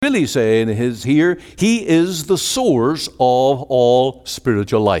Really saying is here, he is the source of all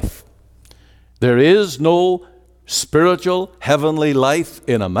spiritual life. There is no spiritual heavenly life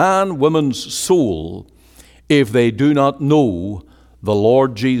in a man, woman's soul if they do not know the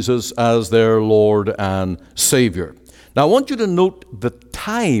Lord Jesus as their Lord and Savior. Now I want you to note the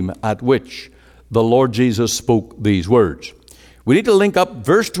time at which the Lord Jesus spoke these words. We need to link up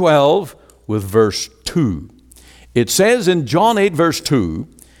verse 12 with verse 2. It says in John 8 verse 2,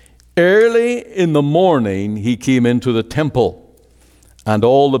 early in the morning he came into the temple, and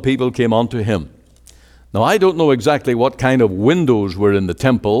all the people came unto him. Now I don't know exactly what kind of windows were in the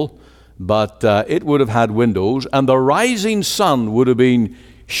temple, but it would have had windows, and the rising sun would have been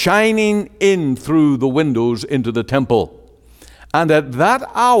shining in through the windows into the temple. And at that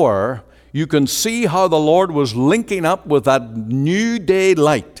hour, you can see how the Lord was linking up with that new day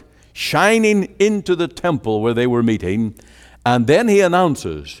light, shining into the temple where they were meeting. And then he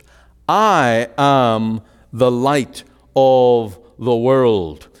announces, I am the light of the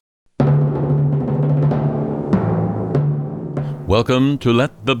world. Welcome to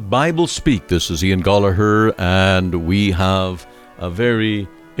Let the Bible Speak. This is Ian Gallagher, and we have a very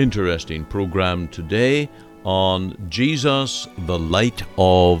interesting program today on Jesus, the light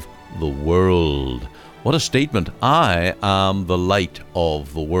of the world. What a statement. I am the light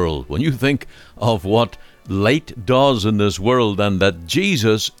of the world. When you think of what light does in this world, and that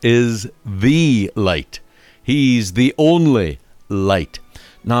Jesus is the light. He's the only light.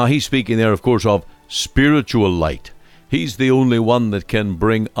 Now, he's speaking there, of course, of spiritual light. He's the only one that can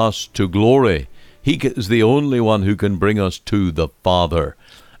bring us to glory. He is the only one who can bring us to the Father.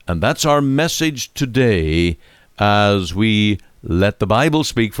 And that's our message today as we let the Bible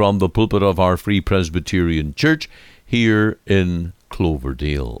speak from the pulpit of our Free Presbyterian Church here in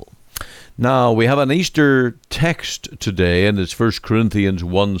Cloverdale. Now, we have an Easter text today, and it's 1 Corinthians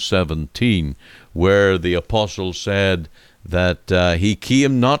 1:17, where the apostle said that he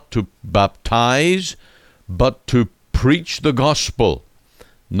came not to baptize, but to preach the gospel,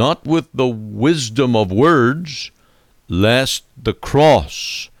 not with the wisdom of words, lest the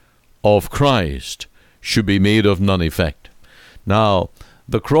cross of Christ should be made of none effect. Now,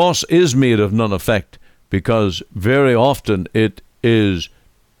 the cross is made of none effect because very often it is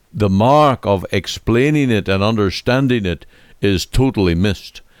the mark of explaining it and understanding it is totally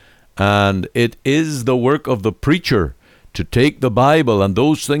missed. And it is the work of the preacher to take the Bible and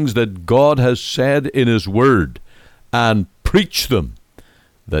those things that God has said in His Word and preach them,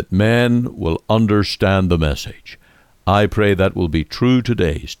 that men will understand the message. I pray that will be true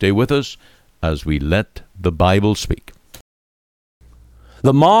today. Stay with us as we let the Bible speak.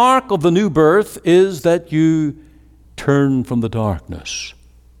 The mark of the new birth is that you turn from the darkness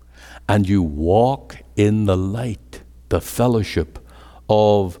and you walk in the light, the fellowship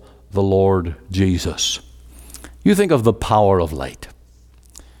of the Lord Jesus. You think of the power of light.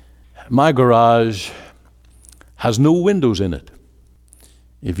 My garage has no windows in it.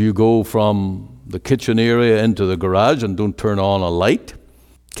 If you go from the kitchen area into the garage and don't turn on a light,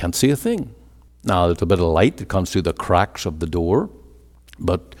 can't see a thing. Now, there's a bit of light that comes through the cracks of the door,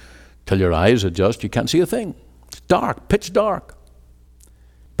 but till your eyes adjust, you can't see a thing. It's dark, pitch dark.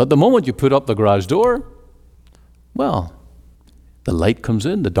 But the moment you put up the garage door, well, the light comes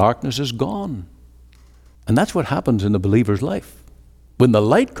in, the darkness is gone. And that's what happens in the believer's life. When the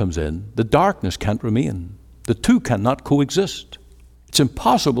light comes in, the darkness can't remain. The two cannot coexist. It's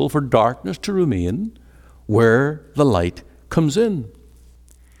impossible for darkness to remain where the light comes in.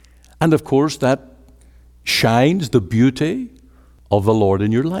 And of course, that shines the beauty of the Lord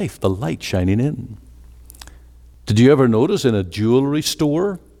in your life, the light shining in. Did you ever notice in a jewelry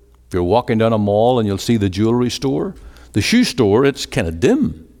store, if you're walking down a mall and you'll see the jewelry store, the shoe store, it's kind of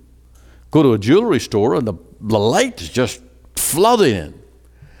dim. Go to a jewelry store and the light is just flooding in.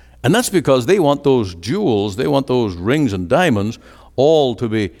 And that's because they want those jewels, they want those rings and diamonds all to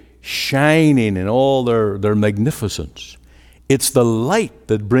be shining in all their magnificence. It's the light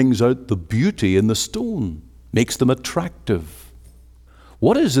that brings out the beauty in the stone, makes them attractive.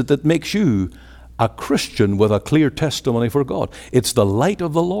 What is it that makes you a Christian with a clear testimony for God? It's the light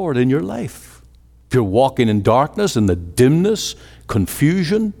of the Lord in your life. If you're walking in darkness, in the dimness,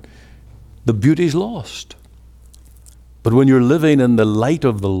 confusion, the beauty's lost. But when you're living in the light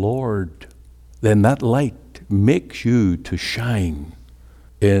of the Lord, then that light makes you to shine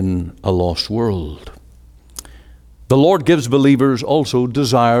in a lost world. The Lord gives believers also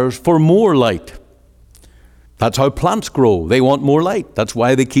desires for more light. That's how plants grow. They want more light. That's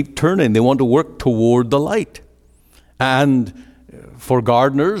why they keep turning. They want to work toward the light. And for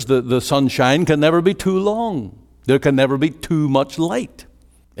gardeners, the sunshine can never be too long. There can never be too much light.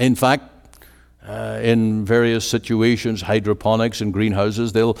 In fact, in various situations, hydroponics and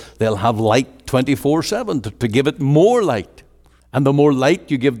greenhouses, they'll have light 24/7 to give it more light. And the more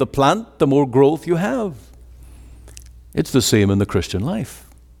light you give the plant, the more growth you have. It's the same in the Christian life.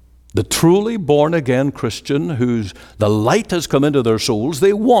 The truly born-again Christian the light has come into their souls,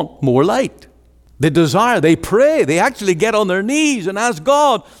 they want more light. They desire, they pray, they actually get on their knees and ask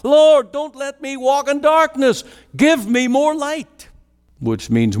God, Lord, don't let me walk in darkness. Give me more light. Which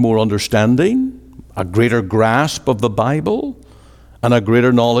means more understanding, a greater grasp of the Bible, and a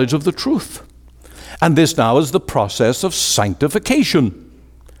greater knowledge of the truth. And this now is the process of sanctification.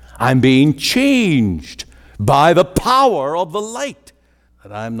 I'm being changed by the power of the light,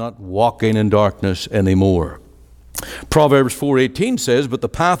 that I'm not walking in darkness anymore. Proverbs 4:18 says, but the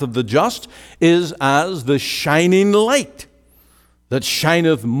path of the just is as the shining light that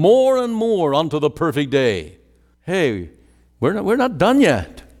shineth more and more unto the perfect day. Hey, we're not done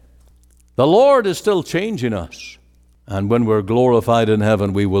yet. The Lord is still changing us. And when we're glorified in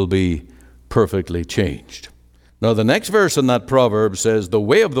heaven, we will be perfectly changed. Now the next verse in that proverb says, the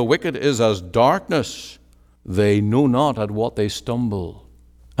way of the wicked is as darkness. They know not at what they stumble.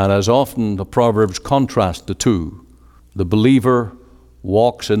 And as often the Proverbs contrast the two. The believer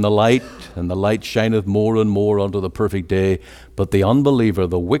walks in the light, and the light shineth more and more unto the perfect day. But the unbeliever,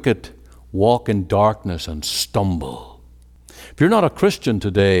 the wicked, walk in darkness and stumble. If you're not a Christian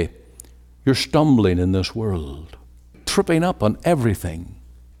today, you're stumbling in this world, tripping up on everything,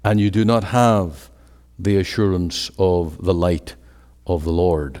 and you do not have the assurance of the light of the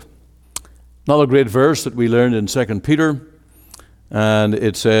Lord. Another great verse that we learned in 2 Peter, and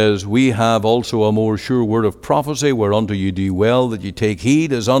it says, we have also a more sure word of prophecy, whereunto you do well that you take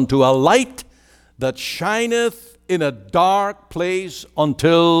heed, as unto a light that shineth in a dark place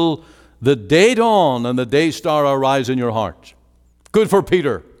until the day dawn and the day star arise in your hearts. Good for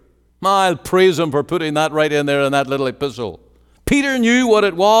Peter. I'll praise him for putting that right in there in that little epistle. Peter knew what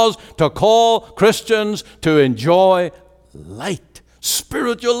it was to call Christians to enjoy light,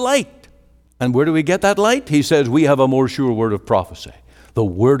 spiritual light. And where do we get that light? He says, we have a more sure word of prophecy, the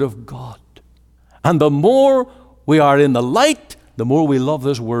Word of God. And the more we are in the light, the more we love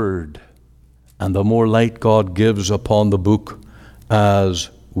this Word. And the more light God gives upon the book as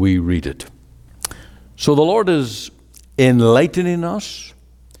we read it. So the Lord is enlightening us,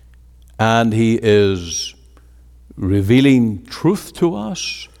 and He is revealing truth to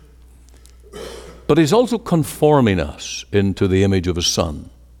us, but He's also conforming us into the image of His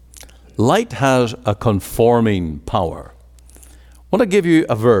Son. Light has a conforming power. I want to give you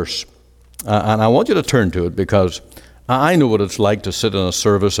a verse, and I want you to turn to it, because I know what it's like to sit in a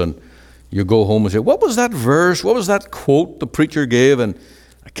service and you go home and say, what was that verse? What was that quote the preacher gave? And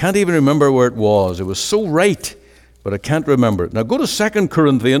I can't even remember where it was. It was so right, but I can't remember it. Now go to 2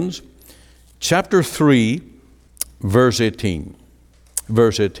 Corinthians chapter 3, verse 18.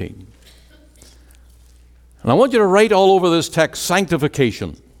 Verse 18. And I want you to write all over this text,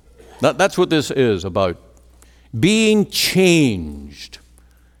 sanctification. That's what this is about. Being changed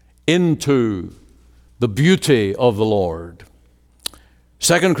into the beauty of the Lord.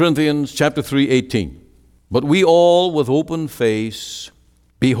 2 Corinthians chapter 3, 18. But we all with open face,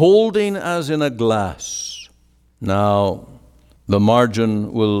 beholding as in a glass. Now, the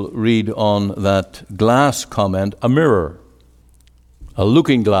margin will read on that glass comment, a mirror. A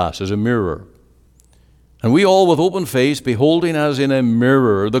looking glass is a mirror. And we all with open face, beholding as in a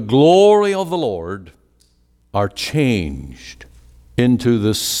mirror the glory of the Lord, are changed into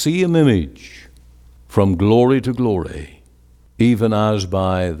the same image from glory to glory, even as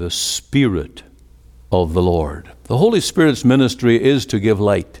by the Spirit of the Lord. The Holy Spirit's ministry is to give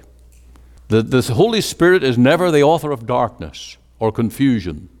light. The Holy Spirit is never the author of darkness or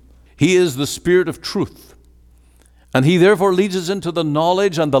confusion. He is the Spirit of truth. And He therefore leads us into the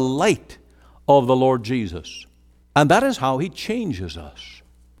knowledge and the light of the Lord Jesus. And that is how He changes us.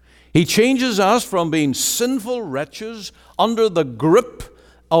 He changes us from being sinful wretches under the grip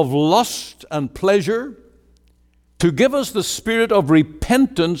of lust and pleasure to give us the spirit of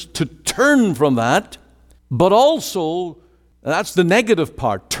repentance to turn from that, but also, that's the negative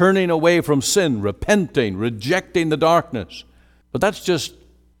part, turning away from sin, repenting, rejecting the darkness. But that's just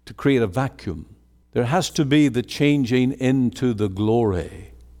to create a vacuum. There has to be the changing into the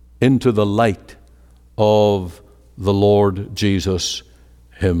glory, into the light of the Lord Jesus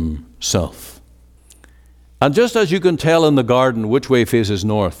Himself. And just as you can tell in the garden which way faces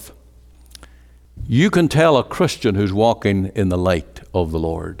north, you can tell a Christian who's walking in the light of the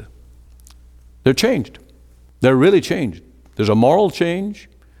Lord. They're changed. They're really changed. There's a moral change.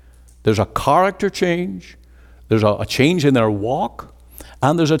 There's a character change. There's a change in their walk.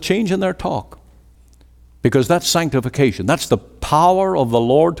 And there's a change in their talk. Because that's sanctification. That's the power of the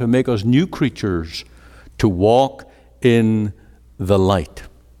Lord to make us new creatures, to walk in the light.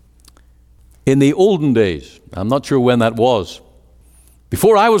 In the olden days, I'm not sure when that was,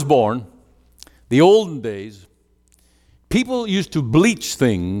 before I was born, the olden days, people used to bleach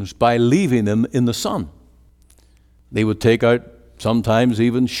things by leaving them in the sun. They would take out sometimes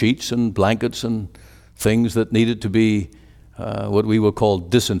even sheets and blankets and things that needed to be what we would call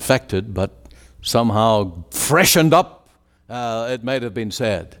disinfected, but somehow freshened up, it might have been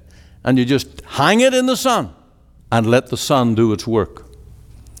said. And you just hang it in the sun and let the sun do its work.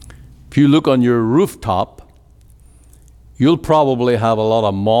 If you look on your rooftop, you'll probably have a lot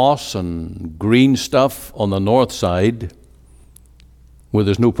of moss and green stuff on the north side where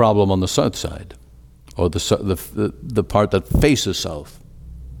there's no problem on the south side, or the part that faces south.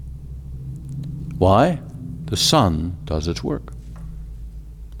 Why? The sun does its work.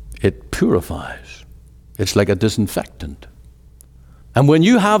 It purifies. It's like a disinfectant. And when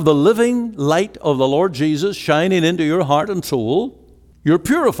you have the living light of the Lord Jesus shining into your heart and soul, you're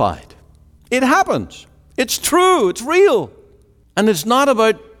purified. It happens. It's true. It's real. And it's not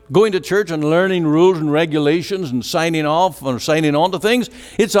about going to church and learning rules and regulations and signing off or signing on to things.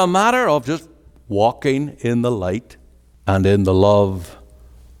 It's a matter of just walking in the light and in the love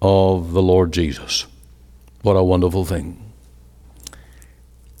of the Lord Jesus. What a wonderful thing.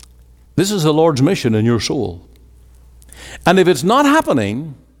 This is the Lord's mission in your soul. And if it's not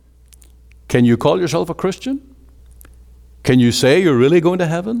happening, can you call yourself a Christian? Can you say you're really going to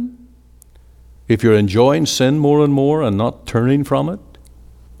heaven? If you're enjoying sin more and more and not turning from it,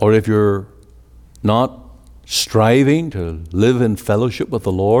 or if you're not striving to live in fellowship with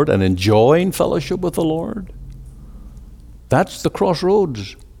the Lord and enjoying fellowship with the Lord, that's the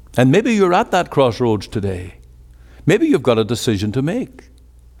crossroads. And maybe you're at that crossroads today. Maybe you've got a decision to make.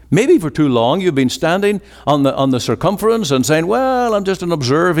 Maybe for too long you've been standing on the circumference and saying, well, I'm just an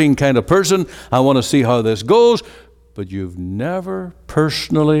observing kind of person. I want to see how this goes. But you've never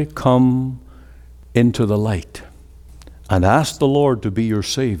personally come into the light and asked the Lord to be your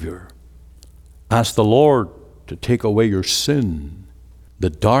Savior. Ask the Lord to take away your sin, the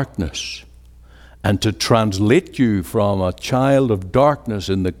darkness, and to translate you from a child of darkness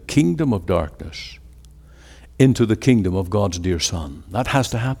in the kingdom of darkness into the kingdom of God's dear Son. That has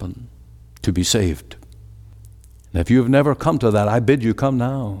to happen to be saved. And if you have never come to that, I bid you come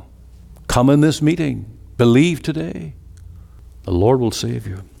now. Come in this meeting. Believe today. The Lord will save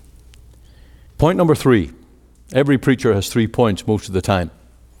you. Point number 3. Every preacher has 3 points most of the time.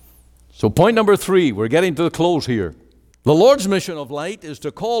 So point number 3, we're getting to the close here. The Lord's mission of light is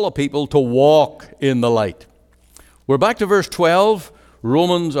to call a people to walk in the light. We're back to verse 12.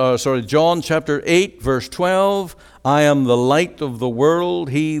 John chapter 8, verse 12. I am the light of the world.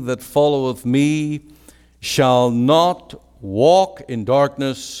 He that followeth me shall not walk in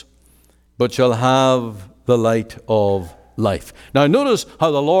darkness, but shall have the light of life. Now notice how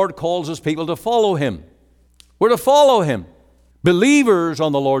the Lord calls his people to follow him. We're to follow him. Believers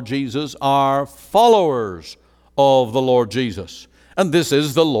on the Lord Jesus are followers of the Lord Jesus. And this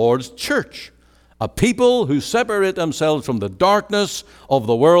is the Lord's church. A people who separate themselves from the darkness of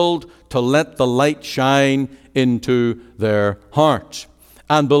the world to let the light shine into their hearts.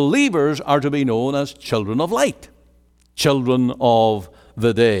 And believers are to be known as children of light, children of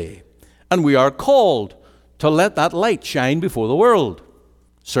the day. And we are called to let that light shine before the world.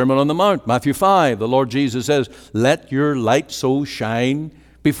 Sermon on the Mount, Matthew 5, the Lord Jesus says, let your light so shine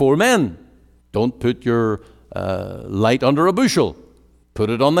before men. Don't put your light under a bushel. Put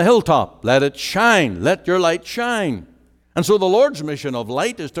it on the hilltop. Let it shine. Let your light shine. And so the Lord's mission of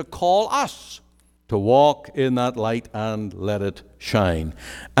light is to call us to walk in that light and let it shine.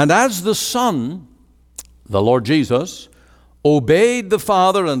 And as the Son, the Lord Jesus, obeyed the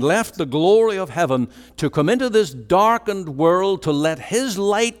Father and left the glory of heaven to come into this darkened world to let his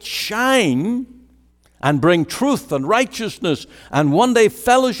light shine and bring truth and righteousness and one day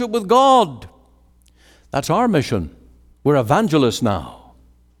fellowship with God. That's our mission. We're evangelists now.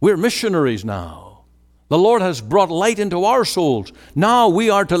 We're missionaries now. The Lord has brought light into our souls. Now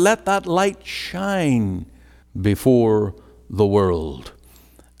we are to let that light shine before the world.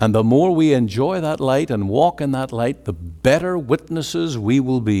 And the more we enjoy that light and walk in that light, the better witnesses we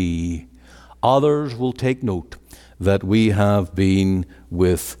will be. Others will take note that we have been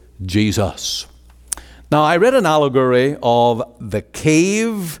with Jesus. Now, I read an allegory of the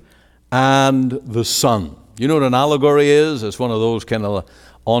cave and the sun. You know what an allegory is? It's one of those kind of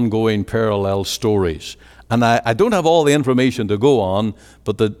ongoing parallel stories. And I don't have all the information to go on,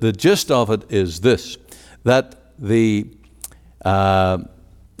 but the gist of it is this, that the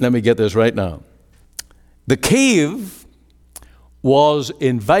let me get this right now. The cave was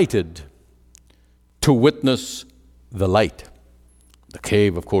invited to witness the light. The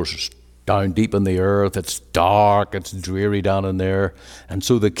cave, of course, is down deep in the earth. It's dark. It's dreary down in there. And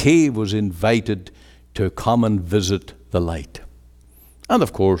so the cave was invited to come and visit the light. And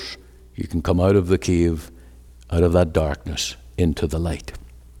of course, you can come out of the cave, out of that darkness, into the light.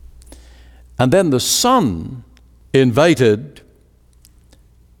 And then the Son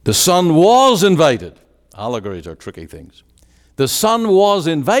was invited. Allegories are tricky things. The Son was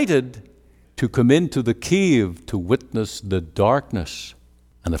invited to come into the cave to witness the darkness.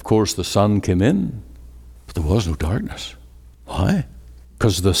 And of course the Son came in, but there was no darkness. Why?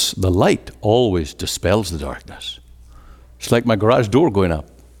 Because the light always dispels the darkness. It's like my garage door going up.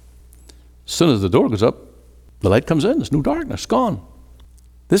 As soon as the door goes up, the light comes in. There's no darkness. Gone.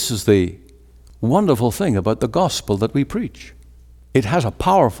 This is the wonderful thing about the gospel that we preach. It has a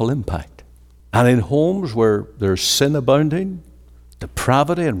powerful impact. And in homes where there's sin abounding,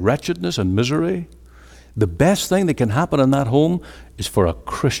 depravity and wretchedness and misery, the best thing that can happen in that home is for a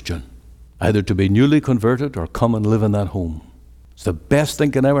Christian either to be newly converted or come and live in that home. It's the best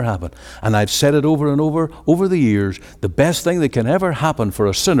thing can ever happen. And I've said it over and over the years, the best thing that can ever happen for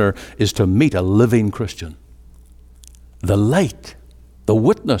a sinner is to meet a living Christian. The light, the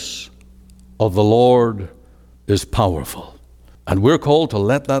witness of the Lord is powerful. And we're called to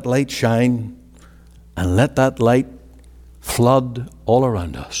let that light shine and let that light flood all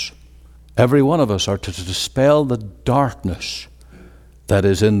around us. Every one of us are to dispel the darkness that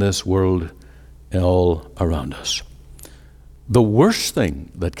is in this world and all around us. The worst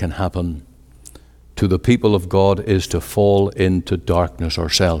thing that can happen to the people of God is to fall into darkness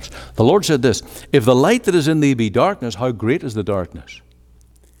ourselves. The Lord said this, if the light that is in thee be darkness, how great is the darkness?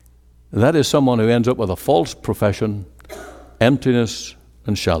 That is someone who ends up with a false profession, emptiness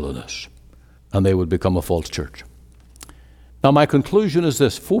and shallowness, and they would become a false church. Now my conclusion is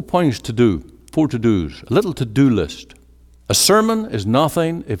this, 4 points to do, 4 to-dos, a little to-do list. A sermon is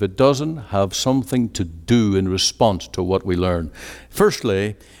nothing if it doesn't have something to do in response to what we learn.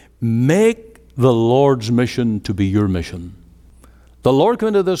 Firstly, make the Lord's mission to be your mission. The Lord came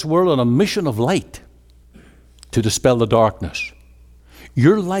into this world on a mission of light to dispel the darkness.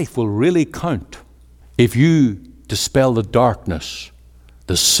 Your life will really count if you dispel the darkness,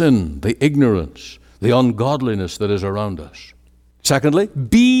 the sin, the ignorance, the ungodliness that is around us. Secondly,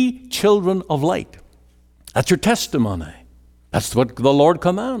 be children of light. That's your testimony. That's what the Lord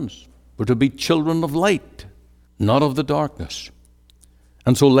commands. We're to be children of light, not of the darkness.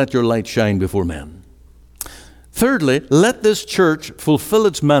 And so let your light shine before men. Thirdly, let this church fulfill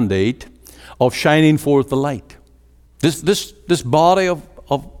its mandate of shining forth the light. This body of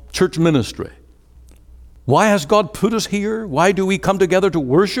church ministry. Why has God put us here? Why do we come together to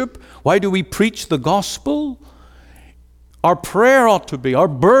worship? Why do we preach the gospel? Our prayer ought to be, our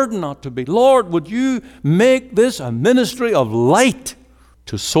burden ought to be, Lord, would you make this a ministry of light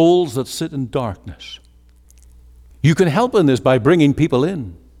to souls that sit in darkness? You can help in this by bringing people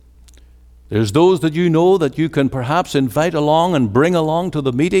in. There's those that you know that you can perhaps invite along and bring along to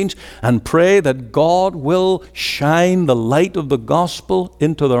the meetings and pray that God will shine the light of the gospel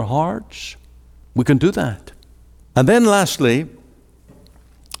into their hearts. We can do that. And then lastly,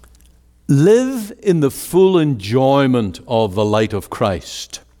 live in the full enjoyment of the light of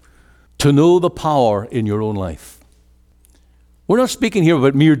Christ, to know the power in your own life. We're not speaking here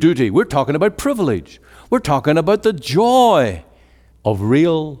about mere duty. We're talking about privilege. We're talking about the joy of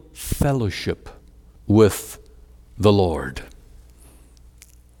real fellowship with the Lord.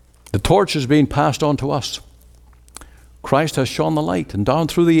 The torch is being passed on to us. Christ has shone the light, and down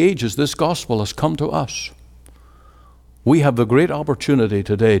through the ages, this gospel has come to us. We have the great opportunity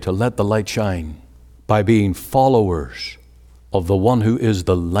today to let the light shine by being followers of the one who is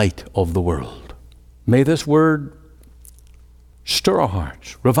the light of the world. May this word stir our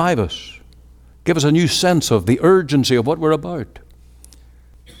hearts, revive us, give us a new sense of the urgency of what we're about.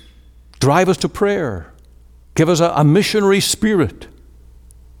 Drive us to prayer. Give us a missionary spirit.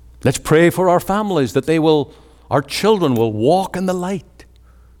 Let's pray for our families that our children will walk in the light,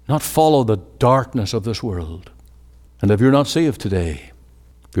 not follow the darkness of this world. And if you're not saved today,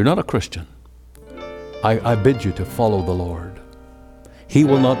 if you're not a Christian, I bid you to follow the Lord. He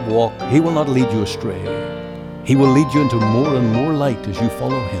will not lead you astray. He will lead you into more and more light as you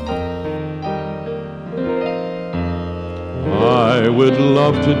follow Him. I would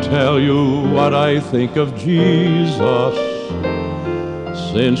love to tell you what I think of Jesus,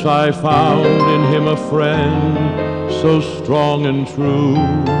 since I found in Him a friend so strong and true.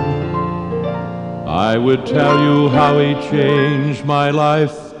 I would tell you how He changed my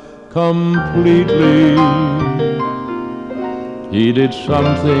life completely. He did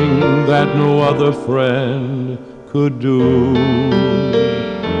something that no other friend could do.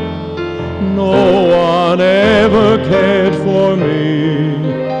 No one ever cared for me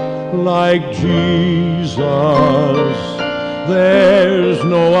like Jesus. There's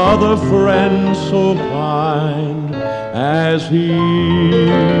no other friend so kind as He.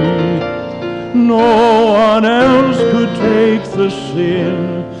 No one else could take the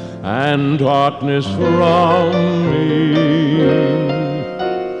sin and darkness from me.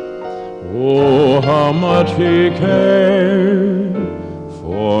 Oh, how much He cared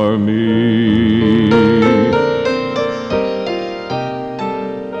for me.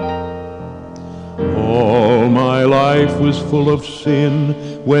 All my life was full of sin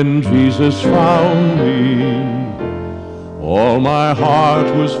when Jesus found me. All my heart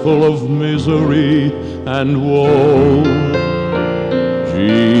was full of misery and woe.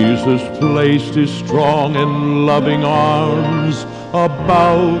 Jesus placed His strong and loving arms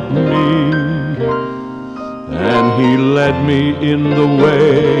about me, and He led me in the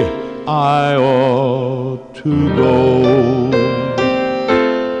way I ought to go.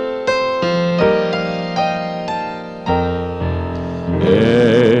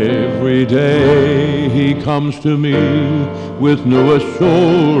 Every day He comes to me with new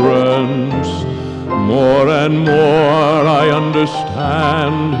assurance. More and more I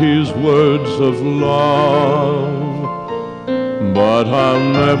understand His words of love, but I'll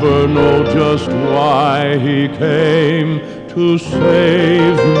never know just why He came to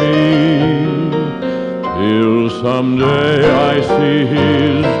save me, till someday I see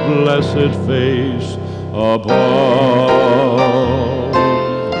His blessed face above.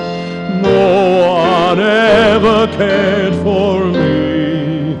 No one ever cared for me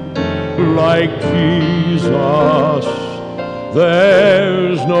like Jesus.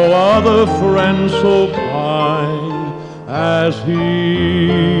 There's no other friend so kind as He.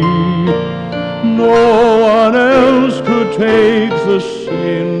 No one else could take the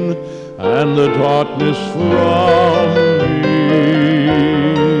sin and the darkness from me.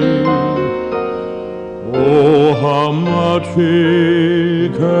 Oh, how much He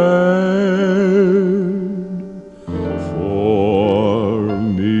cared for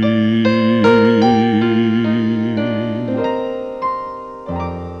me.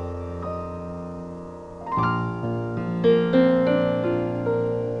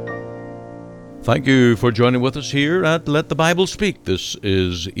 Thank you for joining with us here at Let the Bible Speak. This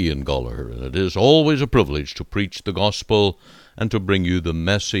is Ian Gallagher, and it is always a privilege to preach the gospel and to bring you the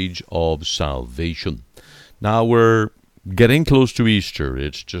message of salvation. Now we're getting close to Easter.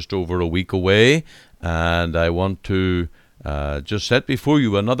 It's just over a week away, and I want to just set before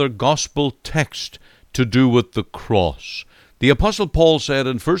you another gospel text to do with the cross. The Apostle Paul said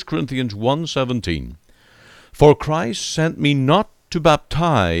in 1 Corinthians 1:17, "For Christ sent me not to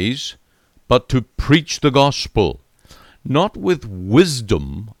baptize, but to preach the gospel, not with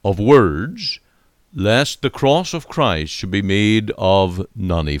wisdom of words, lest the cross of Christ should be made of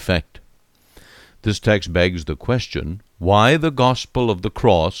none effect." This text begs the question, why the gospel of the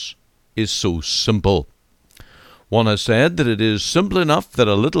cross is so simple. One has said that it is simple enough that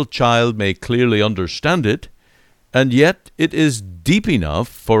a little child may clearly understand it, and yet it is deep enough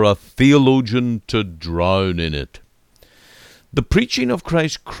for a theologian to drown in it. The preaching of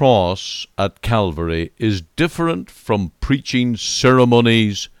Christ's cross at Calvary is different from preaching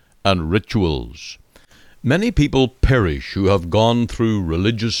ceremonies and rituals. Many people perish who have gone through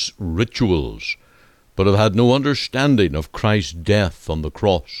religious rituals, but have had no understanding of Christ's death on the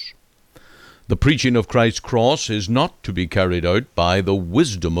cross. The preaching of Christ's cross is not to be carried out by the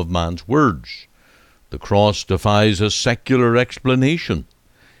wisdom of man's words. The cross defies a secular explanation.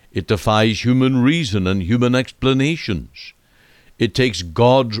 It defies human reason and human explanations. It takes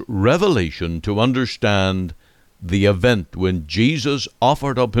God's revelation to understand the event when Jesus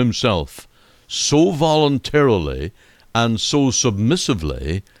offered up Himself so voluntarily and so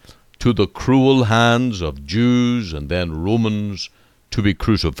submissively to the cruel hands of Jews and then Romans to be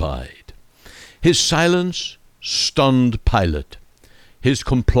crucified. His silence stunned Pilate. His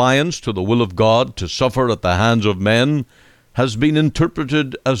compliance to the will of God to suffer at the hands of men has been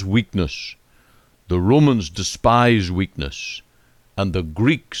interpreted as weakness. The Romans despise weakness, and the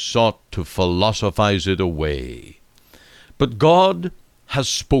Greeks sought to philosophize it away. But God has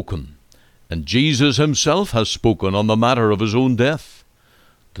spoken, and Jesus Himself has spoken on the matter of His own death.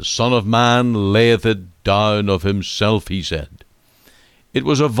 The Son of Man layeth it down of Himself, He said. It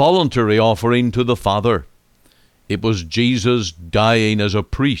was a voluntary offering to the Father. It was Jesus dying as a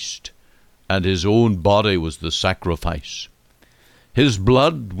priest, and His own body was the sacrifice. His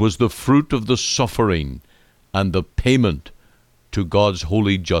blood was the fruit of the suffering and the payment to God's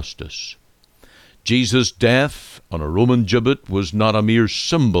holy justice. Jesus' death on a Roman gibbet was not a mere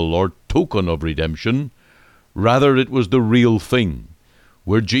symbol or token of redemption. Rather, it was the real thing,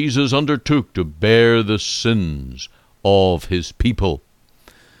 where Jesus undertook to bear the sins of his people.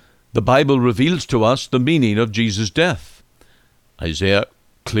 The Bible reveals to us the meaning of Jesus' death. Isaiah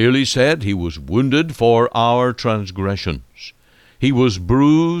clearly said he was wounded for our transgressions. He was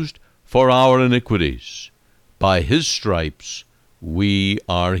bruised for our iniquities. By his stripes we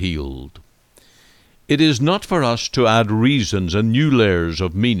are healed. It is not for us to add reasons and new layers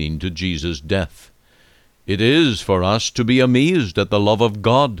of meaning to Jesus' death. It is for us to be amazed at the love of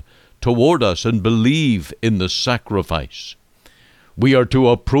God toward us and believe in the sacrifice. We are to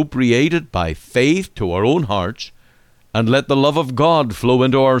appropriate it by faith to our own hearts and let the love of God flow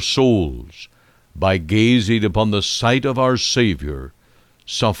into our souls by gazing upon the sight of our Savior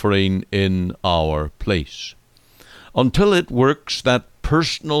suffering in our place. Until it works that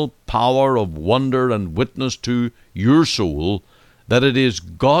personal power of wonder and witness to your soul that it is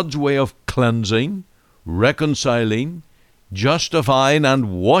God's way of cleansing, reconciling, justifying,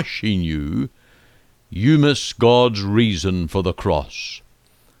 and washing you, you miss God's reason for the cross.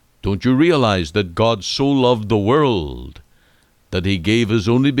 Don't you realize that God so loved the world that he gave his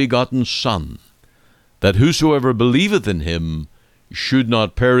only begotten Son, that whosoever believeth in him should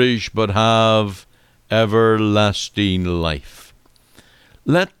not perish but have everlasting life?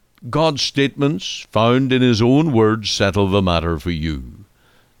 Let God's statements found in his own words settle the matter for you,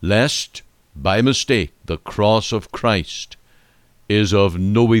 lest by mistake the cross of Christ is of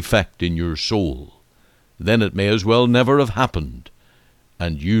no effect in your soul. Then it may as well never have happened,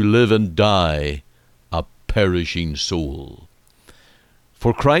 and you live and die a perishing soul.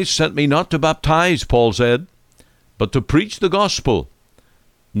 For Christ sent me not to baptize, Paul said, but to preach the gospel,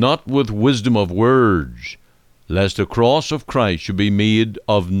 not with wisdom of words, lest the cross of Christ should be made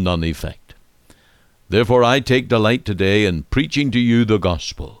of none effect. Therefore I take delight today in preaching to you the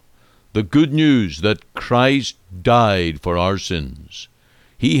gospel, the good news that Christ died for our sins.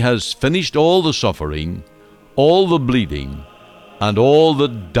 He has finished all the suffering, all the bleeding, and all the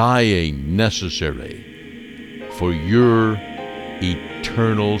dying necessary for your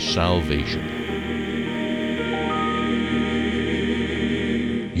eternal salvation.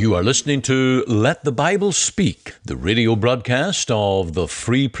 You are listening to Let the Bible Speak, the radio broadcast of the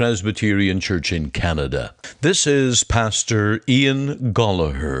Free Presbyterian Church in Canada. This is Pastor Ian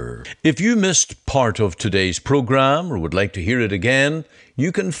Gollaher. If you missed part of today's program or would like to hear it again,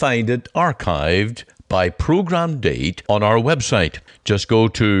 you can find it archived by program date on our website. Just go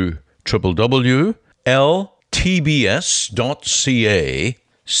to www.ltbs.ca,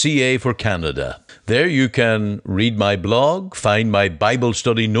 CA for Canada. There you can read my blog, find my Bible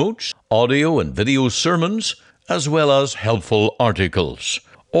study notes, audio and video sermons, as well as helpful articles.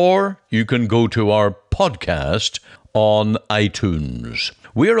 Or you can go to our podcast on iTunes.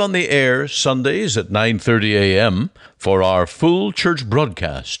 We're on the air Sundays at 9:30 a.m. for our full church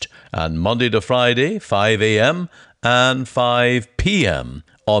broadcast, and Monday to Friday, 5 a.m. and 5 p.m.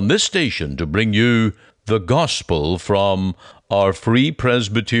 on this station to bring you the gospel from our Free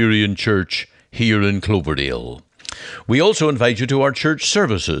Presbyterian Church here in Cloverdale. We also invite you to our church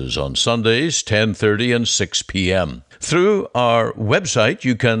services on Sundays, 10:30 and 6 p.m. Through our website,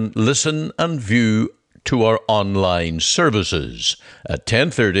 you can listen and view to our online services at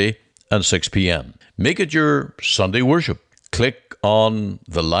 10:30 and 6 p.m. Make it your Sunday worship. Click on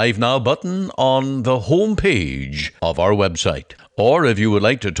the Live Now button on the home page of our website. Or if you would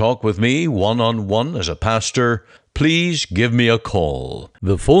like to talk with me one-on-one as a pastor, please give me a call.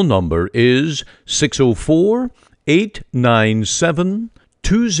 The phone number is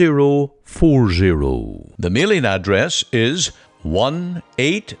 604-897-2040. The mailing address is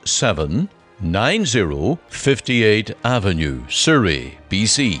 18790 58th Avenue, Surrey,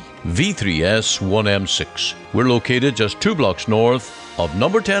 BC, V3S1M6. We're located just 2 blocks north of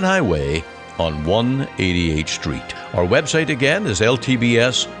number 10 Highway on 188th Street. Our website again is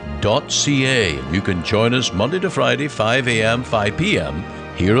ltbs.ca, and you can join us Monday to Friday, 5 a.m., 5 p.m.,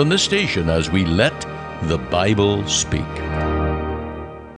 here on the station as we let the Bible speak.